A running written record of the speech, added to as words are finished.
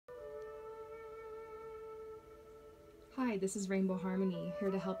Hi, this is Rainbow Harmony,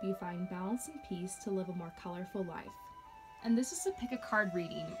 here to help you find balance and peace to live a more colorful life. And this is a pick a card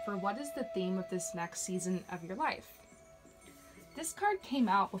reading for what is the theme of this next season of your life. This card came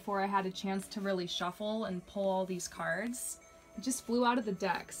out before I had a chance to really shuffle and pull all these cards. It just flew out of the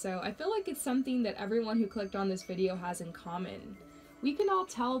deck, so I feel like it's something that everyone who clicked on this video has in common. We can all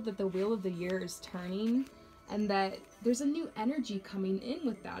tell that the wheel of the year is turning and that there's a new energy coming in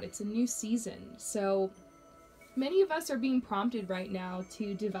with that. It's a new season. So many of us are being prompted right now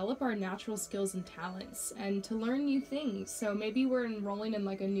to develop our natural skills and talents and to learn new things. So maybe we're enrolling in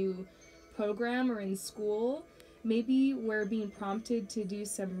like a new program or in school. Maybe we're being prompted to do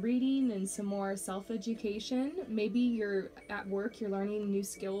some reading and some more self-education. Maybe you're at work, you're learning new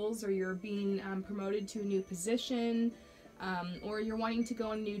skills, or you're being promoted to a new position, or you're wanting to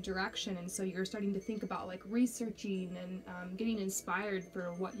go in a new direction, and so you're starting to think about like researching and getting inspired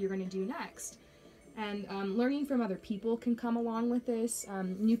for what you're going to do next. And learning from other people can come along with this.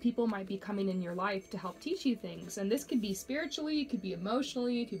 New people might be coming in your life to help teach you things. And this could be spiritually, it could be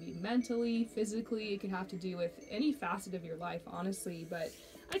emotionally, it could be mentally, physically. It could have to do with any facet of your life, honestly. But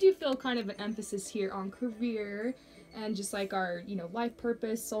I do feel kind of an emphasis here on career and just like our, life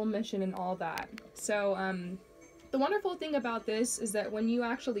purpose, soul mission, and all that. So the wonderful thing about this is that when you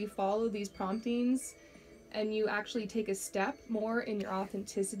actually follow these promptings, and you actually take a step more in your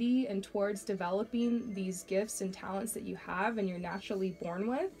authenticity and towards developing these gifts and talents that you have and you're naturally born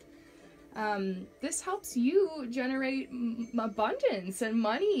with, this helps you generate abundance and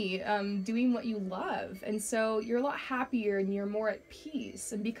money doing what you love. And so you're a lot happier and you're more at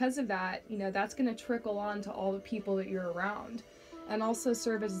peace. And because of that, that's going to trickle on to all the people that you're around and also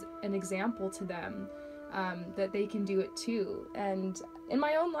serve as an example to them that they can do it too. And in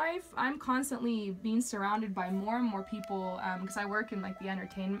my own life, I'm constantly being surrounded by more and more people because I work in like the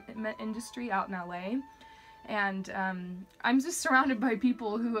entertainment industry out in LA, and I'm just surrounded by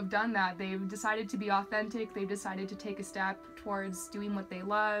people who have done that. They've decided to be authentic, they've decided to take a step towards doing what they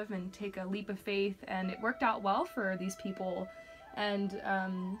love and take a leap of faith, and it worked out well for these people. And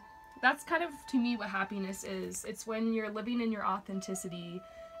that's kind of, to me, what happiness is. It's when you're living in your authenticity.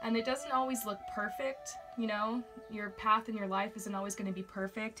 And it doesn't always look perfect, your path in your life isn't always going to be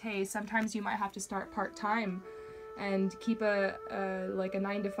perfect. Hey, sometimes you might have to start part-time and keep a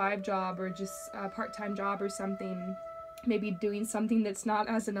 9-to-5 job or just a part-time job or something. Maybe doing something that's not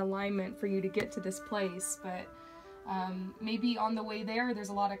as an alignment for you to get to this place, but maybe on the way there's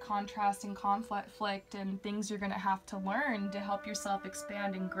a lot of contrast and conflict and things you're going to have to learn to help yourself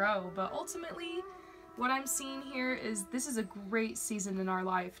expand and grow. But ultimately, what I'm seeing here is this is a great season in our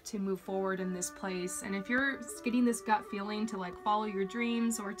life to move forward in this place. And if you're getting this gut feeling to like follow your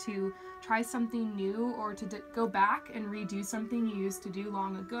dreams or to try something new or to go back and redo something you used to do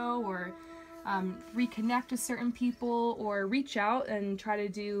long ago, or reconnect with certain people, or reach out and try to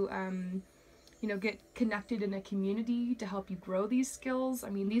do, get connected in a community to help you grow these skills. I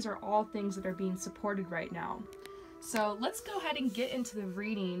mean, these are all things that are being supported right now. So let's go ahead and get into the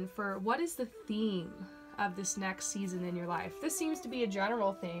reading for what is the theme of this next season in your life. This seems to be a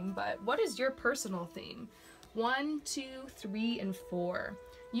general theme, but what is your personal theme? 1, 2, 3, and 4.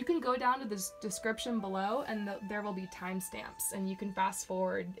 You can go down to the description below and there will be timestamps, and you can fast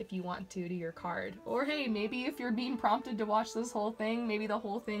forward if you want to your card. Or hey, maybe if you're being prompted to watch this whole thing, maybe the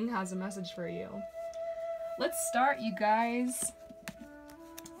whole thing has a message for you. Let's start, you guys.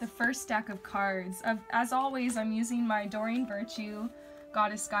 The first stack of cards. As always, I'm using my Doreen Virtue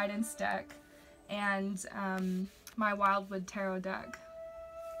Goddess Guidance deck and my Wildwood Tarot deck.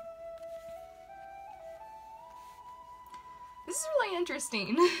 This is really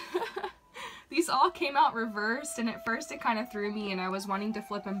interesting. These all came out reversed, and at first it kind of threw me and I was wanting to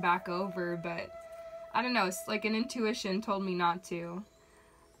flip them back over, but I don't know, it's like an intuition told me not to.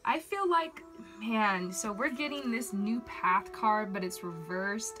 I feel like, man, so we're getting this new path card, but it's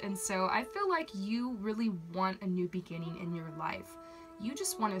reversed, and so I feel like you really want a new beginning in your life. You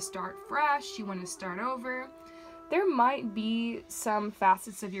just want to start fresh, you want to start over. There might be some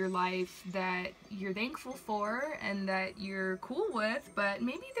facets of your life that you're thankful for and that you're cool with, but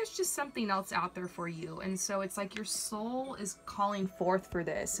maybe there's just something else out there for you, and so it's like your soul is calling forth for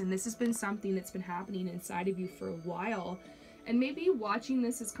this, and this has been something that's been happening inside of you for a while. And maybe watching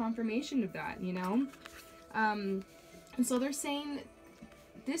this is confirmation of that, And so they're saying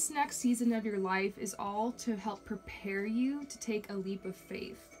this next season of your life is all to help prepare you to take a leap of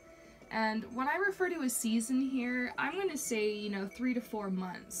faith. And when I refer to a season here, I'm going to say, 3 to 4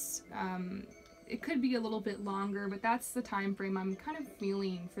 months. It could be a little bit longer, but that's the time frame I'm kind of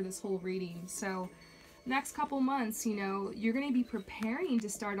feeling for this whole reading. So next couple months, you're going to be preparing to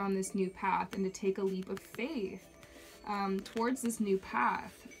start on this new path and to take a leap of faith. towards this new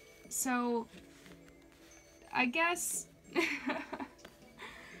path. So I guess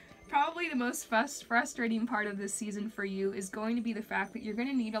probably the most frustrating part of this season for you is going to be the fact that you're going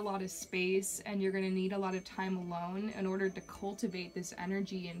to need a lot of space and you're going to need a lot of time alone in order to cultivate this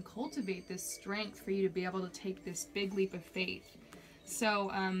energy and cultivate this strength for you to be able to take this big leap of faith.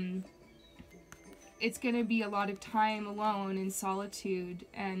 So it's going to be a lot of time alone in solitude,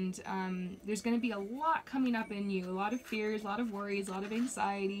 and there's going to be a lot coming up in you, a lot of fears, a lot of worries, a lot of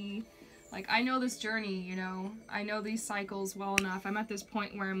anxiety. Like, I know this journey, you know, I know these cycles well enough. I'm at this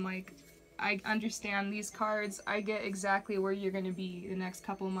point where I'm like, I understand these cards. I get exactly where you're going to be the next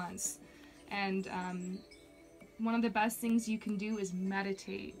couple months. And one of the best things you can do is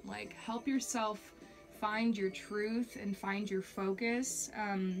meditate. Like, help yourself find your truth and find your focus.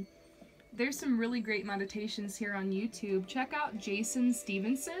 There's some really great meditations here on YouTube. Check out Jason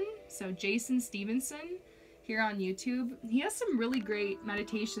Stevenson. So Jason Stevenson here on YouTube. He has some really great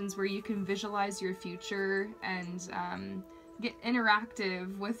meditations where you can visualize your future and get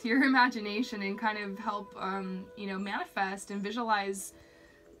interactive with your imagination and kind of help, you know, manifest and visualize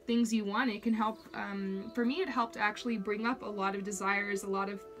things you want. It can help, for me it helped actually bring up a lot of desires, a lot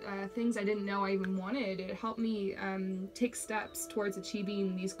of things I didn't know I even wanted. It helped me take steps towards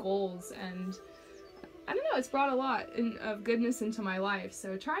achieving these goals, and I don't know, it's brought a lot of goodness into my life,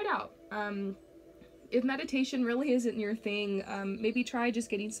 so try it out. If meditation really isn't your thing, maybe try just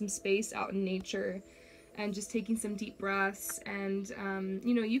getting some space out in nature and just taking some deep breaths, and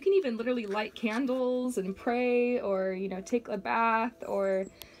you know, you can even literally light candles and pray, or you know, take a bath, or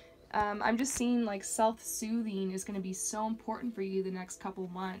I'm just seeing like self-soothing is going to be so important for you the next couple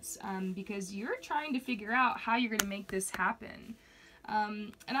months, because you're trying to figure out how you're going to make this happen.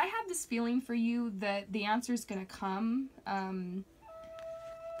 And I have this feeling for you that the answer is going to come,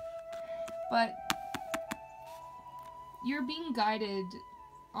 but you're being guided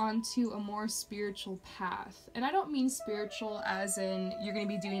onto a more spiritual path. And I don't mean spiritual as in you're going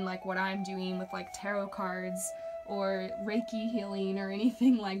to be doing like what I'm doing with like tarot cards or Reiki healing or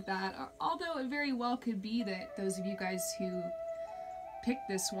anything like that. Although it very well could be that those of you guys who picked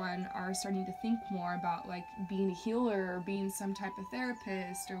this one are starting to think more about like being a healer or being some type of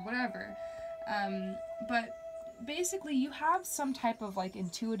therapist or whatever. But basically you have some type of like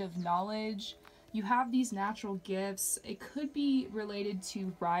intuitive knowledge. You have these natural gifts. It could be related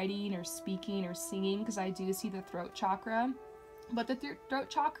to writing or speaking or singing, because I do see the throat chakra. But the throat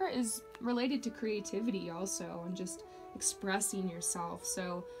chakra is related to creativity also, and just expressing yourself.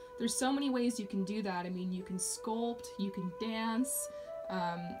 So there's so many ways you can do that. I mean, you can sculpt, you can dance,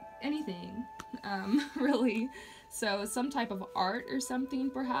 anything, really. So some type of art or something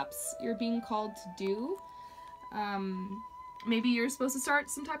perhaps you're being called to do. Maybe you're supposed to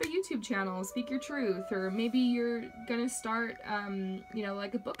start some type of YouTube channel, speak your truth, or maybe you're gonna start, you know,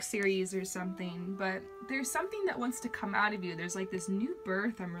 like a book series or something, but there's something that wants to come out of you. There's like this new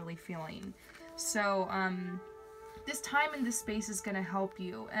birth I'm really feeling. So, this time and this space is gonna help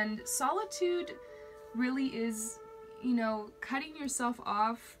you, and solitude really is, you know, cutting yourself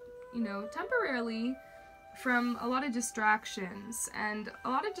off, you know, temporarily from a lot of distractions. And a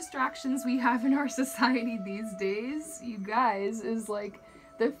lot of distractions we have in our society these days, you guys, is like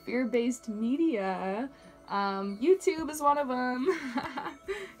the fear-based media. YouTube is one of them.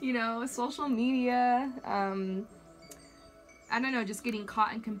 You know, social media. I don't know, just getting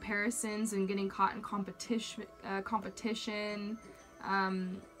caught in comparisons and getting caught in competition.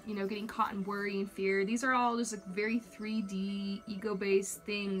 You know, getting caught in worry and fear. These are all just like very 3D ego-based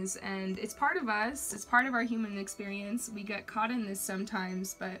things, and it's part of us. It's part of our human experience. We get caught in this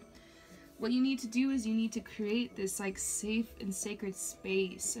sometimes, but what you need to do is you need to create this like safe and sacred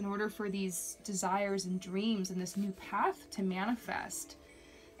space in order for these desires and dreams and this new path to manifest.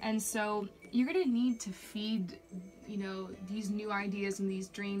 And so you're gonna need to feed, you know, these new ideas and these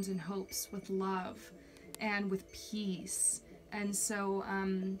dreams and hopes with love and with peace. And so,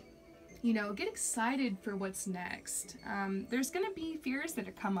 you know, get excited for what's next. There's going to be fears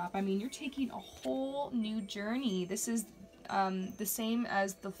that come up. I mean, you're taking a whole new journey. This is the same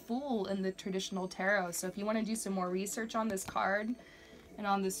as the Fool in the traditional tarot. So if you want to do some more research on this card and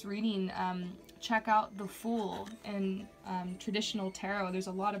on this reading, check out the Fool in traditional tarot. There's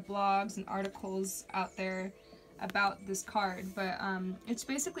a lot of blogs and articles out there about this card. But it's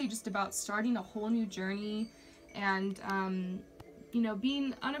basically just about starting a whole new journey, and you know,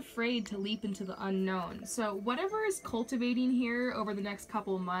 being unafraid to leap into the unknown. So whatever is cultivating here over the next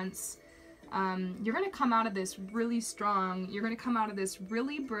couple of months, you're going to come out of this really strong. You're going to come out of this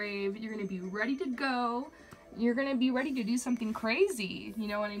really brave. You're going to be ready to go, you're gonna be ready to do something crazy, you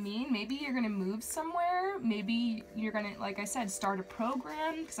know what I mean? Maybe you're gonna move somewhere, maybe you're gonna, like I said, start a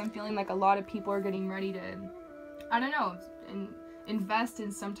program, because I'm feeling like a lot of people are getting ready to, I don't know, invest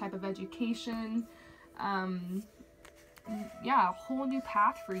in some type of education. Yeah, a whole new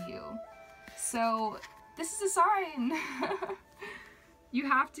path for you. So this is a sign. You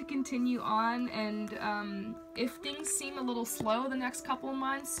have to continue on, and if things seem a little slow the next couple of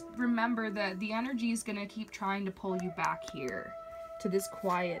months, remember that the energy is going to keep trying to pull you back here to this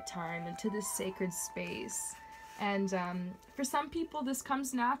quiet time and to this sacred space. And for some people this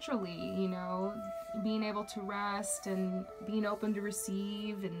comes naturally, you know, being able to rest and being open to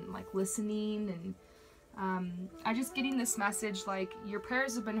receive and like listening. And I'm just getting this message like your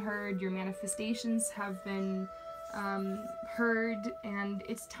prayers have been heard, your manifestations have been heard, and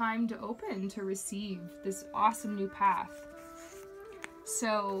it's time to open to receive this awesome new path.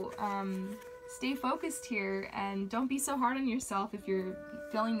 So stay focused here, and don't be so hard on yourself if you're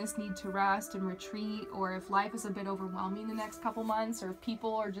feeling this need to rest and retreat, or if life is a bit overwhelming the next couple months, or if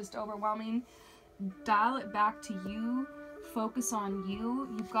people are just overwhelming. Dial it back to you. Focus on you.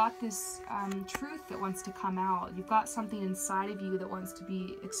 You've got this truth that wants to come out. You've got something inside of you that wants to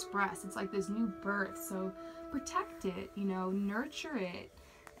be expressed. It's like this new birth. So protect it, you know, nurture it,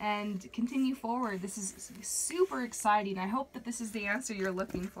 and continue forward. This is super exciting. I hope that this is the answer you're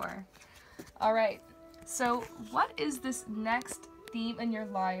looking for. All right. So what is this next theme in your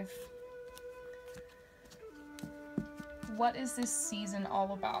life? What is this season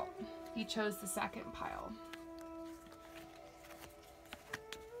all about? You chose the second pile.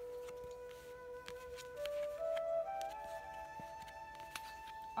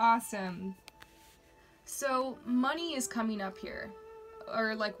 Awesome. So money is coming up here,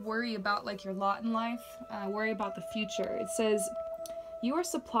 or like worry about like your lot in life, worry about the future. It says, you are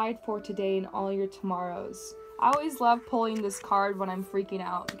supplied for today and all your tomorrows. I always love pulling this card when I'm freaking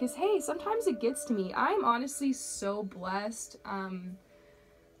out because, hey, sometimes it gets to me. I'm honestly so blessed.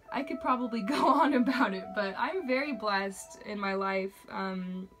 I could probably go on about it, but I'm very blessed in my life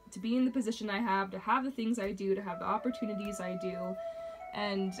to be in the position I have, to have the things I do, to have the opportunities I do.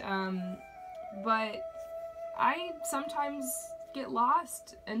 And, but I sometimes get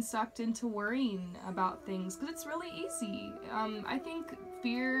lost and sucked into worrying about things because it's really easy. I think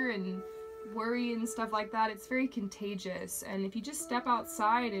fear and worry and stuff like that, it's very contagious. And if you just step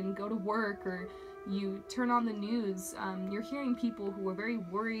outside and go to work, or you turn on the news, you're hearing people who are very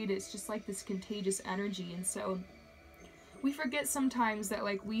worried. It's just like this contagious energy. And so we forget sometimes that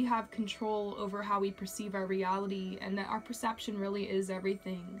like we have control over how we perceive our reality, and that our perception really is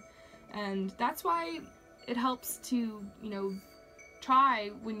everything. And that's why it helps to, you know, try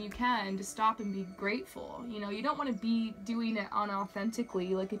when you can to stop and be grateful. You know, you don't want to be doing it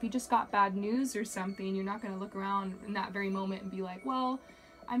unauthentically. Like if you just got bad news or something, you're not going to look around in that very moment and be like, well,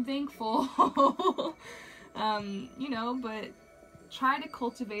 I'm thankful. You know, but try to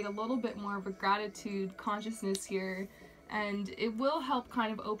cultivate a little bit more of a gratitude consciousness here, and it will help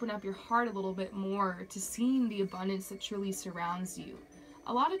kind of open up your heart a little bit more to seeing the abundance that truly surrounds you.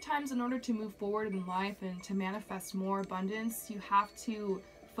 A lot of times in order to move forward in life and to manifest more abundance, you have to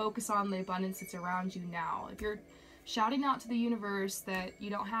focus on the abundance that's around you now. If you're shouting out to the universe that you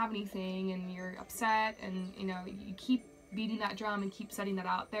don't have anything and you're upset, and you know, you keep beating that drum and keep setting that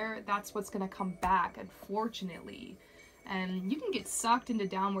out there, that's what's going to come back, unfortunately. And you can get sucked into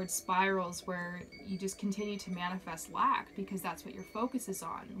downward spirals where you just continue to manifest lack because that's what your focus is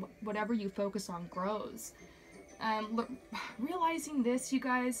on. Whatever you focus on grows. Realizing this, you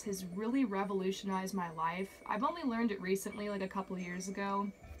guys, has really revolutionized my life. I've only learned it recently, like a couple years ago.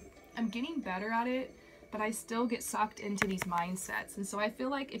 I'm getting better at it, but I still get sucked into these mindsets. And so I feel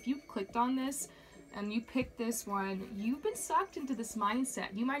like if you've clicked on this and you picked this one, you've been sucked into this mindset.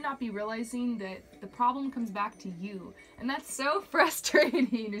 You might not be realizing that the problem comes back to you. And that's so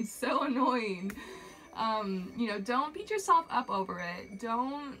frustrating and so annoying. You know, don't beat yourself up over it.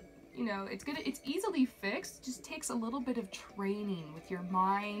 Don't, you know, it's easily fixed. It just takes a little bit of training with your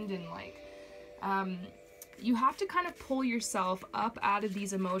mind, and like, you have to kind of pull yourself up out of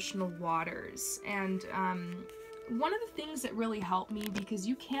these emotional waters. And one of the things that really helped me, because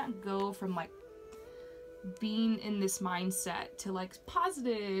you can't go from like being in this mindset to like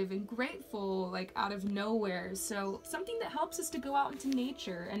positive and grateful like out of nowhere. So something that helps is to go out into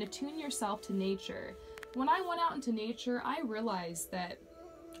nature and attune yourself to nature. When I went out into nature, I realized that,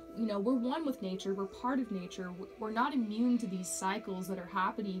 you know, we're one with nature, we're part of nature, we're not immune to these cycles that are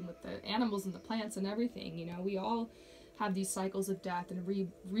happening with the animals and the plants and everything. You know, we all have these cycles of death and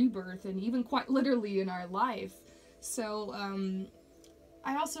rebirth, and even quite literally in our life. So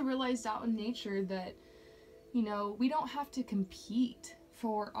I also realized out in nature that You know, we don't have to compete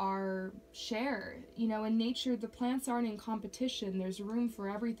for our share. You know, in nature, the plants aren't in competition. There's room for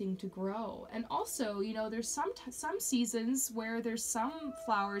everything to grow. And also, you know, there's some seasons where there's some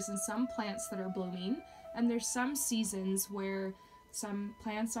flowers and some plants that are blooming, and there's some seasons where some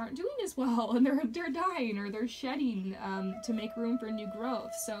plants aren't doing as well and they're dying or they're shedding to make room for new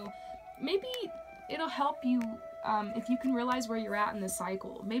growth. So maybe it'll help you if you can realize where you're at in the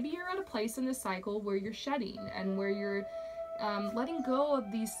cycle. Maybe you're at a place in the cycle where you're shedding and where you're letting go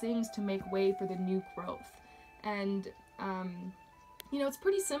of these things to make way for the new growth. And you know, it's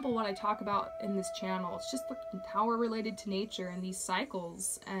pretty simple what I talk about in this channel. It's just how we're related to nature and these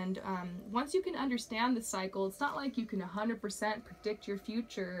cycles. And once you can understand the cycle, it's not like you can 100% predict your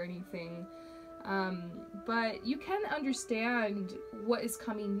future or anything. But you can understand what is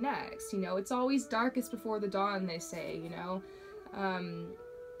coming next. You know, it's always darkest before the dawn, they say, you know.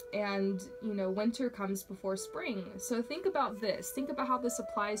 And, you know, winter comes before spring. So think about this. Think about how this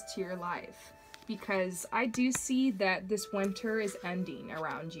applies to your life. Because I do see that this winter is ending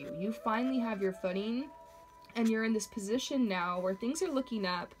around you. You finally have your footing, and you're in this position now where things are looking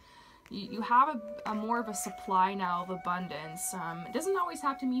up. You have a more of a supply now of abundance. It doesn't always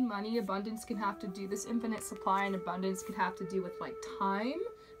have to mean money. Abundance can have to do, this infinite supply and abundance can have to do with like time.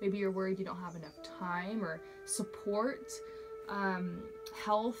 Maybe you're worried you don't have enough time or support,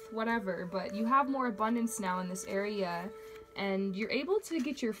 health, whatever. But you have more abundance now in this area. And you're able to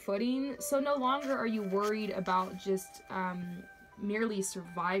get your footing, so no longer are you worried about just merely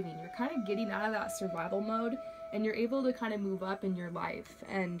surviving. You're kind of getting out of that survival mode, and you're able to kind of move up in your life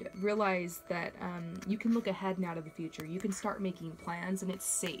and realize that you can look ahead now to the future. You can start making plans, and it's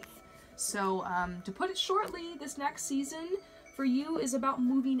safe. So to put it shortly, this next season for you is about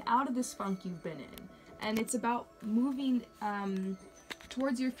moving out of this funk you've been in, and it's about moving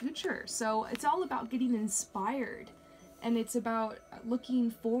towards your future. So it's all about getting inspired. And it's about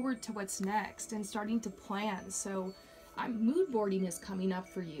looking forward to what's next and starting to plan. So mood boarding is coming up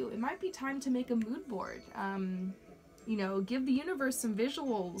for you. It might be time to make a mood board. You know, give the universe some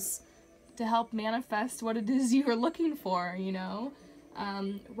visuals to help manifest what it is you are looking for, you know.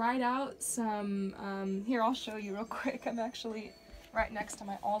 Write out some, here, I'll show you real quick. I'm actually right next to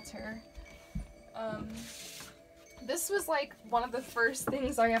my altar. This was like one of the first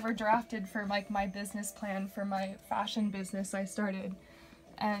things I ever drafted for like my business plan for my fashion business I started.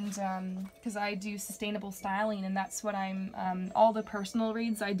 And because I do sustainable styling, and that's what I'm, all the personal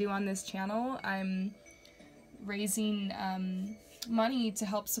reads I do on this channel, I'm raising money to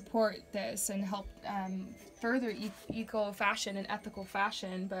help support this and help further eco fashion and ethical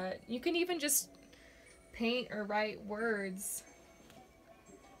fashion. But you can even just paint or write words,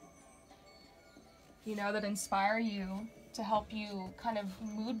 you know, that inspire you to help you kind of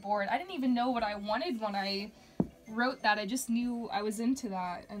mood board. I didn't even know what I wanted when I wrote that. I just knew I was into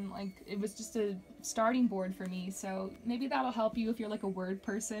that, and like it was just a starting board for me. So maybe that'll help you if you're like a word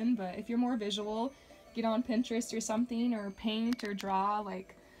person, but if you're more visual, get on Pinterest or something, or paint or draw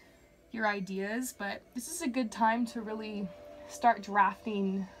like your ideas. But this is a good time to really start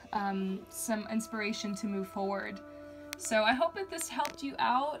drafting some inspiration to move forward. So I hope that this helped you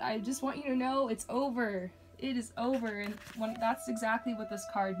out. I just want you to know it's over. It is over, and that's exactly what this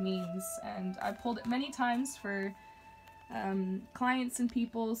card means. And I've pulled it many times for clients and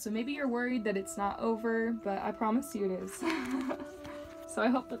people, so maybe you're worried that it's not over, but I promise you it is. So I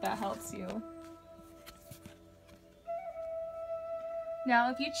hope that that helps you.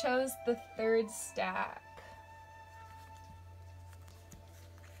 Now, if you chose the third stack,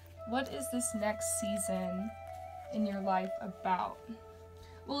 what is this next season in your life about?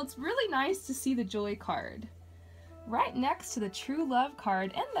 Well, it's really nice to see the joy card right next to the true love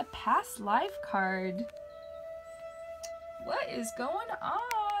card and the past life card. What is going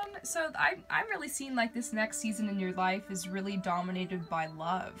on? So I'm really seeing like this next season in your life is really dominated by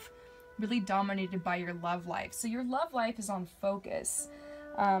love, really dominated by your love life. So your love life is on focus,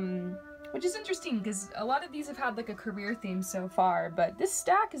 which is interesting because a lot of these have had like a career theme so far, but this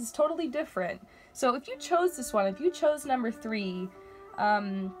stack is totally different. So if you chose this one, if you chose number 3,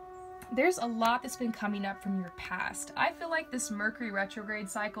 there's a lot that's been coming up from your past. I feel like this Mercury retrograde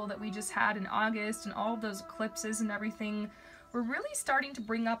cycle that we just had in August and all of those eclipses and everything were really starting to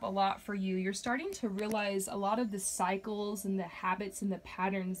bring up a lot for you. You're starting to realize a lot of the cycles and the habits and the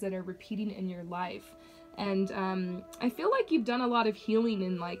patterns that are repeating in your life. And I feel like you've done a lot of healing,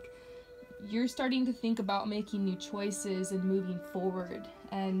 and like you're starting to think about making new choices and moving forward.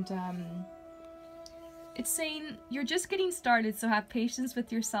 And it's saying you're just getting started, so have patience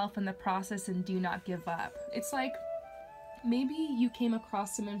with yourself in the process and do not give up. It's like maybe you came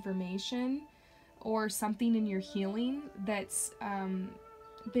across some information or something in your healing that's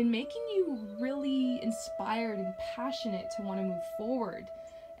been making you really inspired and passionate to want to move forward.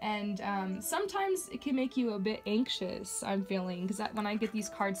 And sometimes it can make you a bit anxious, I'm feeling, because when I get these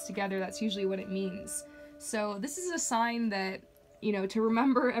cards together, that's usually what it means. So this is a sign that, you know, to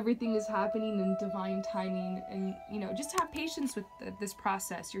remember everything is happening in divine timing, and, you know, just have patience with this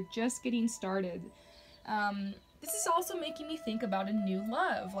process. You're just getting started. This is also making me think about a new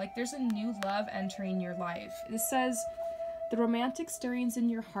love. Like, there's a new love entering your life. This says, the romantic stirrings in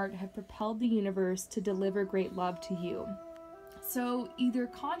your heart have propelled the universe to deliver great love to you. So either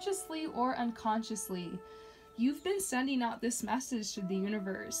consciously or unconsciously, you've been sending out this message to the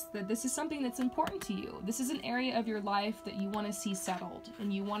universe that this is something that's important to you. This is an area of your life that you want to see settled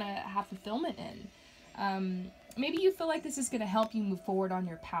and you want to have fulfillment in. Maybe you feel like this is going to help you move forward on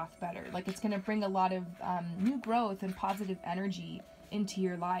your path better. Like, it's going to bring a lot of new growth and positive energy into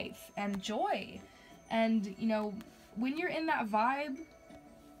your life and joy. And, you know, when you're in that vibe,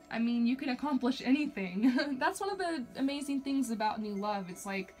 I mean, you can accomplish anything. That's one of the amazing things about new love. It's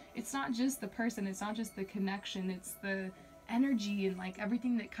like, it's not just the person, it's not just the connection, it's the energy and like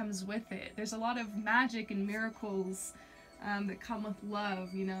everything that comes with it. There's a lot of magic and miracles that come with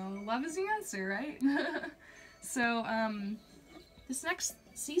love, you know. Love is the answer, right? So, this next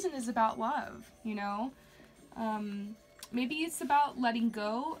season is about love, you know. Maybe it's about letting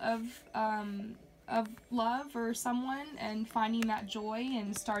go of love or someone and finding that joy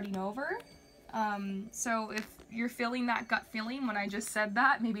and starting over. So if you're feeling that gut feeling when I just said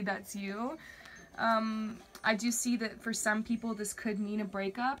that, maybe that's you. I do see that for some people this could mean a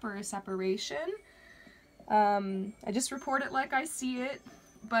breakup or a separation. I just report it like I see it,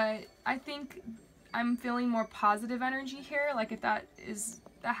 but I think I'm feeling more positive energy here. Like, if that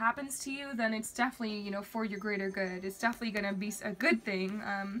happens to you, then it's definitely, you know, for your greater good. It's definitely gonna be a good thing.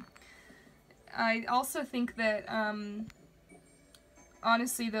 I also think that,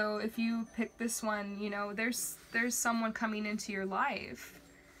 honestly though, if you pick this one, you know, there's someone coming into your life.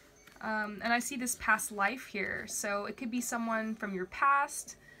 And I see this past life here. So it could be someone from your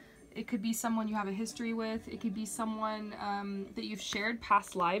past. It could be someone you have a history with. It could be someone that you've shared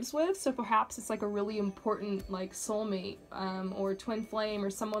past lives with. So perhaps it's like a really important, like, soulmate or twin flame or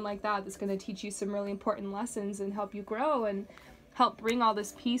someone like that that's going to teach you some really important lessons and help you grow and help bring all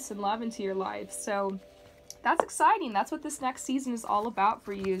this peace and love into your life. So that's exciting. That's what this next season is all about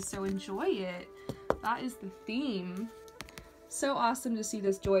for you. So enjoy it. That is the theme. So awesome to see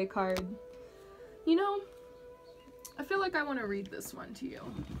this joy card. You know, I feel like I want to read this one to you.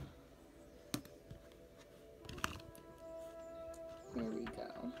 There we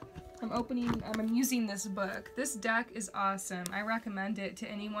go. I'm using this book. This deck is awesome. I recommend it to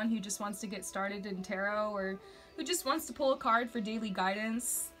anyone who just wants to get started in tarot or who just wants to pull a card for daily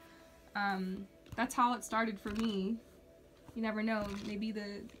guidance. That's how it started for me. You never know, maybe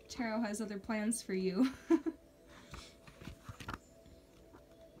the tarot has other plans for you.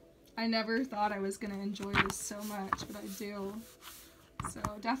 I never thought I was going to enjoy this so much, but I do. So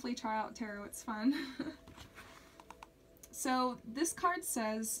definitely try out tarot, it's fun. So this card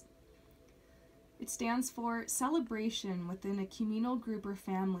says, it stands for celebration within a communal group or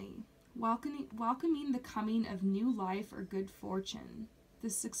family, welcoming the coming of new life or good fortune, the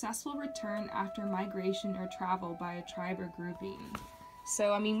successful return after migration or travel by a tribe or grouping.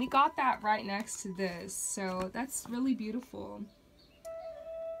 So, I mean, we got that right next to this, so that's really beautiful.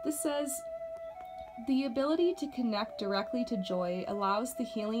 This says, the ability to connect directly to joy allows the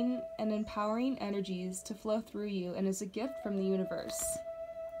healing and empowering energies to flow through you and is a gift from the universe.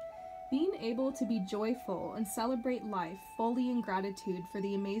 Being able to be joyful and celebrate life fully in gratitude for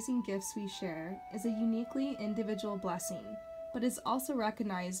the amazing gifts we share is a uniquely individual blessing, but is also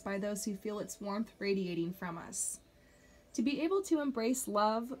recognized by those who feel its warmth radiating from us. To be able to embrace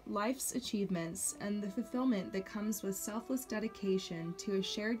love, life's achievements, and the fulfillment that comes with selfless dedication to a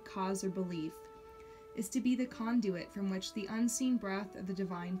shared cause or belief is to be the conduit from which the unseen breath of the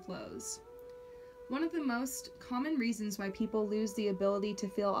divine flows. One of the most common reasons why people lose the ability to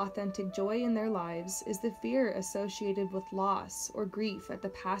feel authentic joy in their lives is the fear associated with loss or grief at the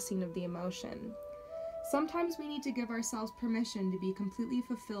passing of the emotion. Sometimes we need to give ourselves permission to be completely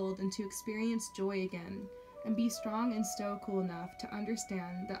fulfilled and to experience joy again, and be strong and stoical enough to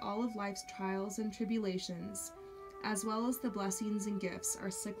understand that all of life's trials and tribulations, as well as the blessings and gifts,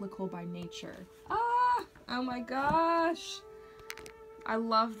 are cyclical by nature. Oh my gosh! I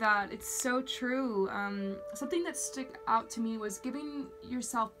love that. It's so true. Something that stuck out to me was giving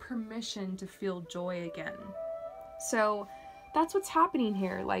yourself permission to feel joy again. So that's what's happening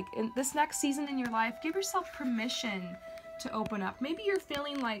here. Like, in this next season in your life, give yourself permission to open up. Maybe you're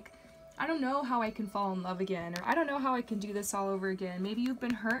feeling like, I don't know how I can fall in love again, or I don't know how I can do this all over again. Maybe you've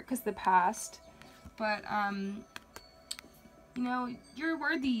been hurt because of the past, but, you know, you're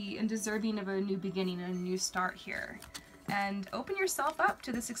worthy and deserving of a new beginning and a new start here. And open yourself up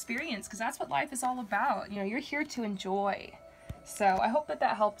to this experience, because that's what life is all about. You know, you're here to enjoy. So I hope that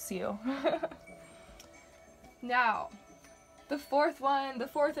that helps you. Now, the fourth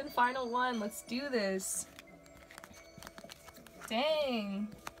and final one. Let's do this. Dang.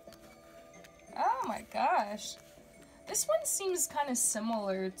 Oh my gosh. This one seems kind of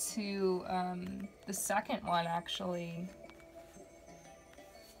similar to the second one, actually.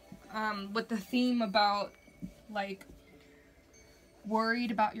 With the theme about, like,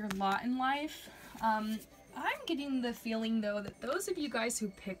 worried about your lot in life. I'm getting the feeling, though, that those of you guys who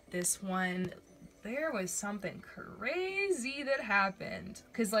picked this one, there was something crazy that happened.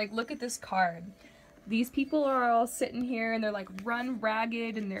 Because, like, look at this card. These people are all sitting here, and they're, like, run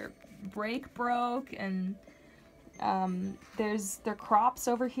ragged, and they're broke, and their crops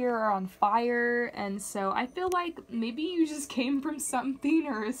over here are on fire. And so I feel like maybe you just came from something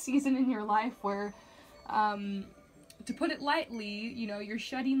or a season in your life where, to put it lightly, you know, you're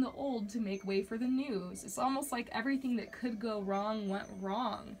shedding the old to make way for the new. It's almost like everything that could go wrong went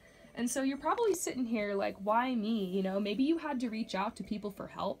wrong. And so you're probably sitting here like, why me? You know, maybe you had to reach out to people for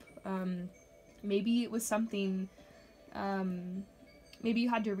help. Maybe it was something, maybe you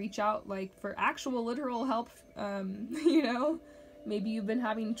had to reach out, like, for actual literal help, you know? Maybe you've been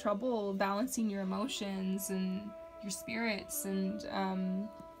having trouble balancing your emotions and your spirits, and,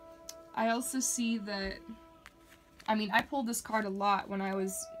 I also see that, I mean, I pulled this card a lot when I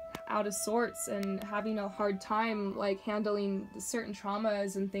was out of sorts and having a hard time, like, handling certain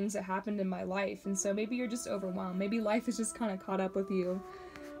traumas and things that happened in my life, and so maybe you're just overwhelmed. Maybe life is just kind of caught up with you.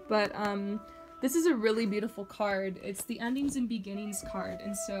 But, this is a really beautiful card. It's the endings and beginnings card,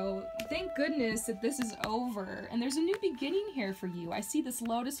 and so thank goodness that this is over, and there's a new beginning here for you. I see this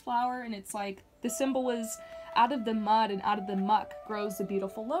lotus flower, and it's like, the symbol is out of the mud and out of the muck grows the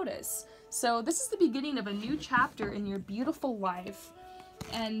beautiful lotus. So this is the beginning of a new chapter in your beautiful life,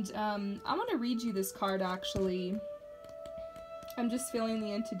 and I want to read you this card, actually. I'm just feeling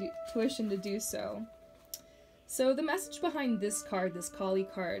the intuition to do so. So the message behind this card, this Kali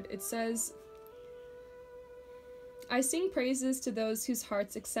card, it says, I sing praises to those whose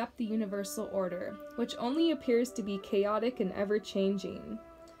hearts accept the universal order, which only appears to be chaotic and ever-changing.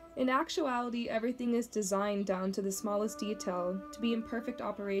 In actuality, everything is designed down to the smallest detail to be in perfect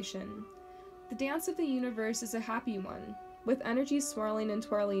operation. The dance of the universe is a happy one, with energy swirling and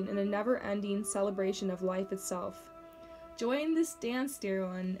twirling in a never-ending celebration of life itself. Join this dance, dear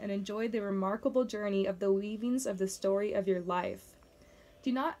one, and enjoy the remarkable journey of the weavings of the story of your life.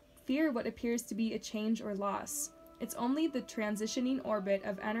 Do not fear what appears to be a change or loss. It's only the transitioning orbit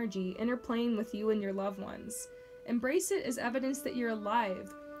of energy interplaying with you and your loved ones. Embrace it as evidence that you're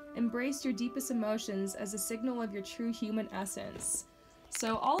alive. Embrace your deepest emotions as a signal of your true human essence.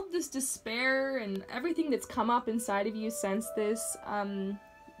 So all of this despair and everything that's come up inside of you since this,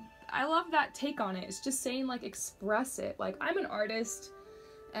 I love that take on it. It's just saying, like, express it. Like, I'm an artist,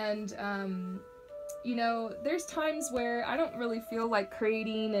 and, you know, there's times where I don't really feel like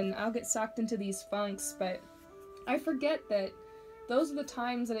creating, and I'll get sucked into these funks, but I forget that those are the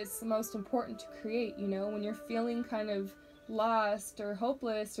times that it's the most important to create, you know, when you're feeling kind of lost or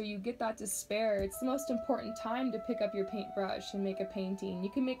hopeless, or you get that despair. It's the most important time to pick up your paintbrush and make a painting. You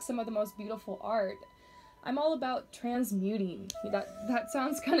can make some of the most beautiful art. I'm all about transmuting. That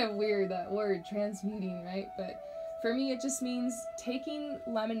sounds kind of weird, that word, transmuting, right? But for me, it just means taking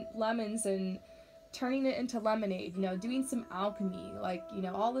lemons and turning it into lemonade, you know, doing some alchemy. Like, you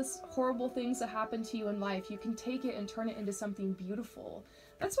know, all this horrible things that happen to you in life, you can take it and turn it into something beautiful.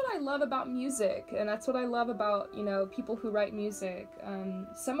 That's what I love about music, and that's what I love about, you know, people who write music.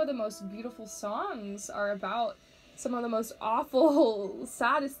 Some of the most beautiful songs are about some of the most awful,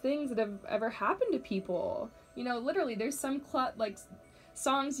 saddest things that have ever happened to people. You know, literally, there's some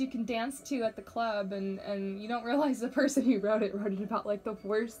songs you can dance to at the club, and you don't realize the person who wrote it about, like, the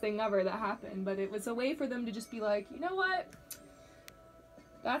worst thing ever that happened, but it was a way for them to just be like, you know what?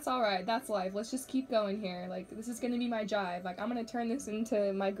 That's alright, that's life, let's just keep going here, like, this is gonna be my jive, like, I'm gonna turn this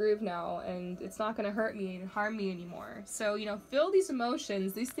into my groove now, and it's not gonna hurt me and harm me anymore. So, you know, feel these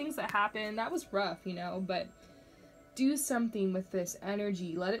emotions, these things that happened, that was rough, you know, but do something with this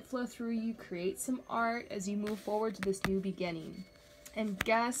energy, let it flow through you, create some art as you move forward to this new beginning. And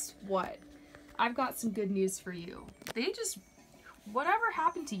guess what? I've got some good news for you. Whatever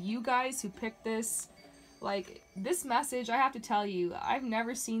happened to you guys who picked this, like, this message, I have to tell you, I've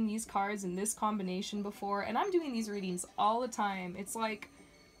never seen these cards in this combination before, and I'm doing these readings all the time. It's like,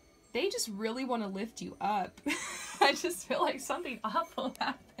 they just really want to lift you up. I just feel like something awful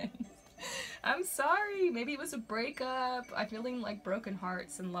happened. I'm sorry. Maybe it was a breakup. I'm feeling like broken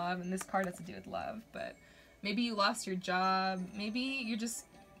hearts and love, and this card has to do with love. But maybe you lost your job. Maybe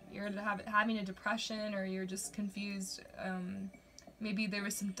you're having a depression, or you're just confused. Maybe there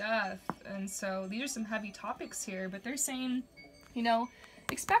was some death, and so these are some heavy topics here. But they're saying, you know,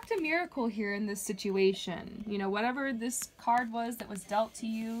 expect a miracle here in this situation. You know, whatever this card was that was dealt to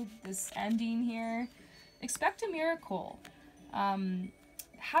you, this ending here, expect a miracle.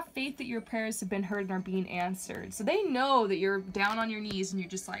 Have faith that your prayers have been heard and are being answered. So they know that you're down on your knees and you're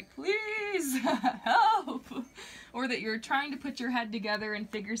just like, please help. Or that you're trying to put your head together and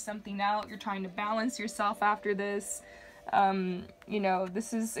figure something out. You're trying to balance yourself after this. You know,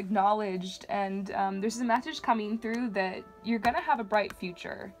 this is acknowledged, and there's a message coming through that you're gonna have a bright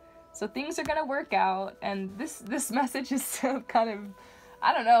future. So things are gonna work out, and this message is kind of,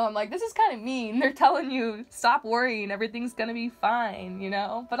 I don't know, I'm like, this is kind of mean. They're telling you, stop worrying, everything's gonna be fine, you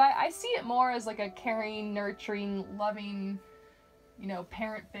know? But I see it more as like a caring, nurturing, loving, you know,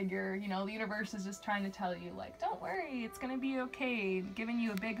 parent figure. You know, the universe is just trying to tell you, like, don't worry, it's gonna be okay. Giving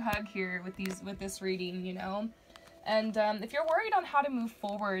you a big hug here with this reading, you know? And if you're worried on how to move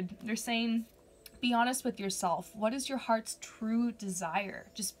forward, they're saying, be honest with yourself. What is your heart's true desire?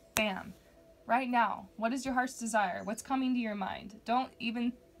 Just bam. Right now, what is your heart's desire? What's coming to your mind? Don't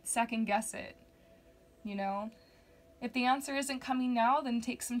even second guess it, you know? If the answer isn't coming now, then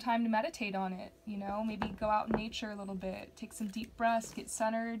take some time to meditate on it, you know? Maybe go out in nature a little bit, take some deep breaths, get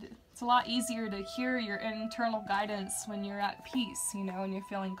centered. It's a lot easier to hear your internal guidance when you're at peace, you know, and you're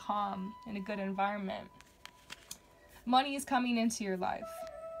feeling calm in a good environment. Money is coming into your life.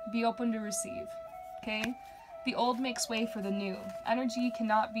 Be open to receive, okay? The old makes way for the new. Energy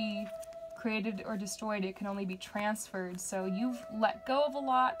cannot be created or destroyed, it can only be transferred. So you've let go of a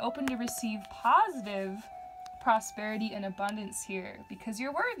lot, open to receive positive prosperity and abundance here, because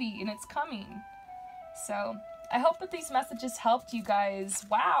you're worthy and it's coming. So I hope that these messages helped you guys.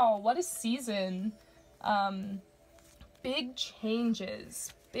 Wow, what a season. Big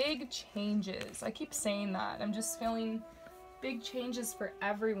changes. Big changes. I keep saying that. I'm just feeling big changes for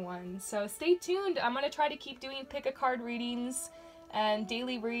everyone. So stay tuned. I'm going to try to keep doing pick a card readings and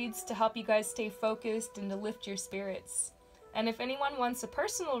daily reads to help you guys stay focused and to lift your spirits. And if anyone wants a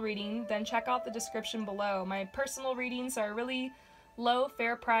personal reading, then check out the description below. My personal readings are really low,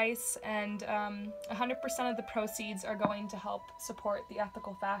 fair price, and 100% of the proceeds are going to help support the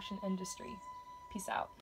ethical fashion industry. Peace out.